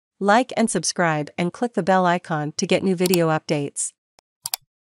Like and subscribe and click the bell icon to get new video updates.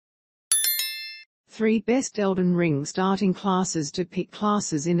 3 Best Elden Ring Starting Classes. To pick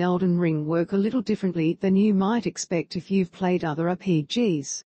classes in Elden Ring work a little differently than you might expect if you've played other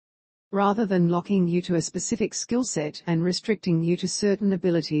RPGs. Rather than locking you to a specific skill set and restricting you to certain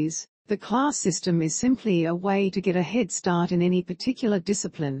abilities, the class system is simply a way to get a head start in any particular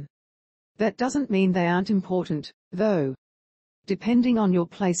discipline. That doesn't mean they aren't important, though. Depending on your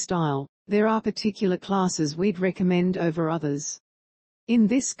playstyle, there are particular classes we'd recommend over others. In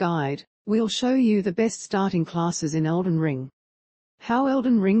this guide, we'll show you the best starting classes in Elden Ring. How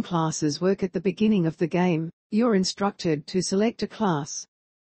Elden Ring classes work. At the beginning of the game, you're instructed to select a class.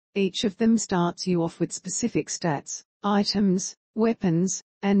 Each of them starts you off with specific stats, items, weapons,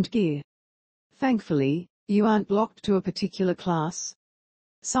 and gear. Thankfully, you aren't locked to a particular class.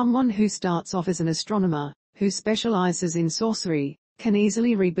 Someone who starts off as an astronomer, who specializes in sorcery, can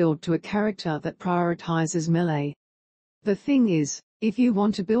easily rebuild to a character that prioritizes melee. The thing is, if you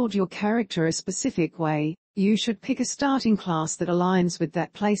want to build your character a specific way, you should pick a starting class that aligns with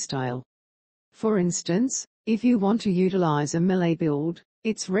that playstyle. For instance, if you want to utilize a melee build,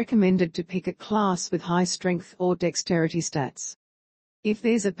 it's recommended to pick a class with high strength or dexterity stats. If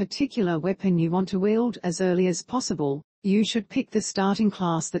there's a particular weapon you want to wield as early as possible, you should pick the starting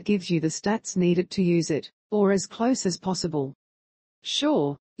class that gives you the stats needed to use it, or as close as possible.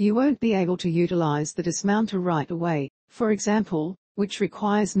 Sure, you won't be able to utilize the Dismounter right away, for example, which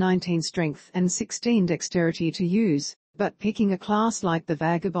requires 19 strength and 16 dexterity to use, but picking a class like the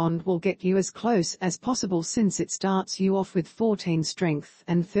Vagabond will get you as close as possible since it starts you off with 14 strength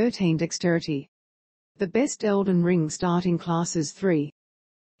and 13 dexterity. The best Elden Ring starting classes. 3.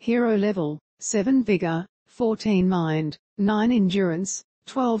 Hero level, 7 Vigor, 14 Mind, 9 Endurance,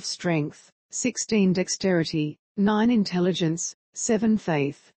 12 Strength, 16 Dexterity, 9 Intelligence, 7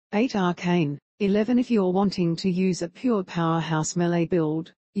 Faith, 8 Arcane, 11. If you're wanting to use a pure powerhouse melee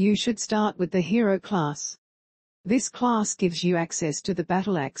build, you should start with the Hero class. This class gives you access to the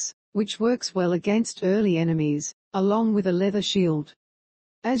battle axe, which works well against early enemies, along with a leather shield.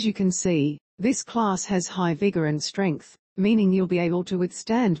 As you can see, this class has high vigor and strength, meaning you'll be able to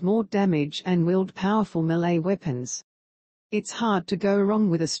withstand more damage and wield powerful melee weapons. It's hard to go wrong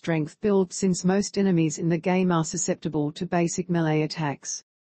with a strength build since most enemies in the game are susceptible to basic melee attacks.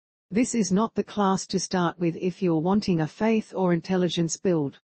 This is not the class to start with if you're wanting a faith or intelligence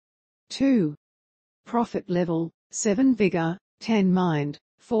build. 2. Prophet level, 7 Vigor, 10 Mind,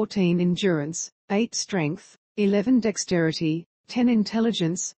 14 Endurance, 8 Strength, 11 Dexterity, 10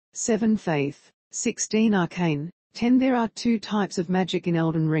 Intelligence, 7 Faith, 16 Arcane, 10. There are 2 types of magic in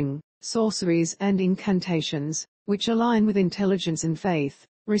Elden Ring, sorceries and incantations, which align with intelligence and faith,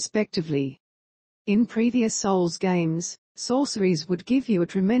 respectively. In previous Souls games, sorceries would give you a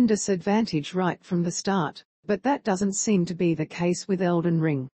tremendous advantage right from the start, but that doesn't seem to be the case with Elden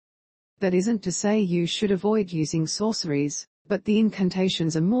Ring. That isn't to say you should avoid using sorceries, but the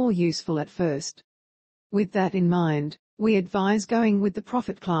incantations are more useful at first. With that in mind, we advise going with the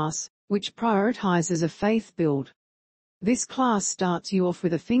Prophet class, which prioritizes a faith build. This class starts you off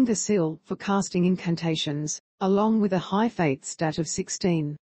with a finger seal for casting incantations, along with a high faith stat of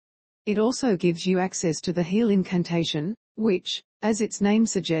 16. It also gives you access to the Heal Incantation, which, as its name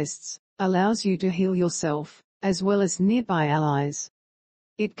suggests, allows you to heal yourself, as well as nearby allies.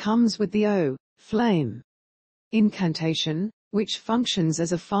 It comes with the Flame Incantation, which functions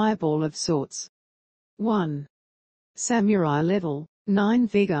as a fireball of sorts. 1. Samurai level, 9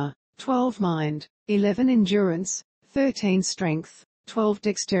 Vigor, 12 Mind, 11 Endurance, 13 Strength, 12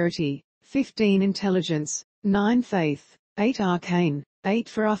 Dexterity, 15 Intelligence, 9 Faith, 8 Arcane, 8.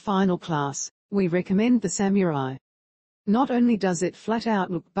 For our final class, we recommend the Samurai. Not only does it flat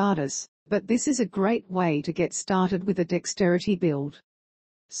out look badass, but this is a great way to get started with a dexterity build.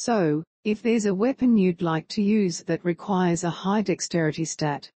 So, if there's a weapon you'd like to use that requires a high dexterity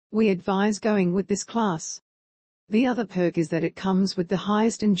stat, we advise going with this class. The other perk is that it comes with the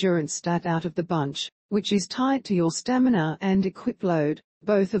highest endurance stat out of the bunch, which is tied to your stamina and equip load,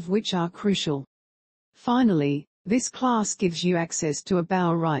 both of which are crucial. Finally, this class gives you access to a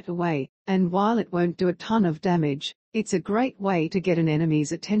bow right away, and while it won't do a ton of damage, it's a great way to get an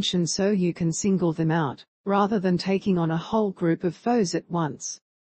enemy's attention so you can single them out, rather than taking on a whole group of foes at once.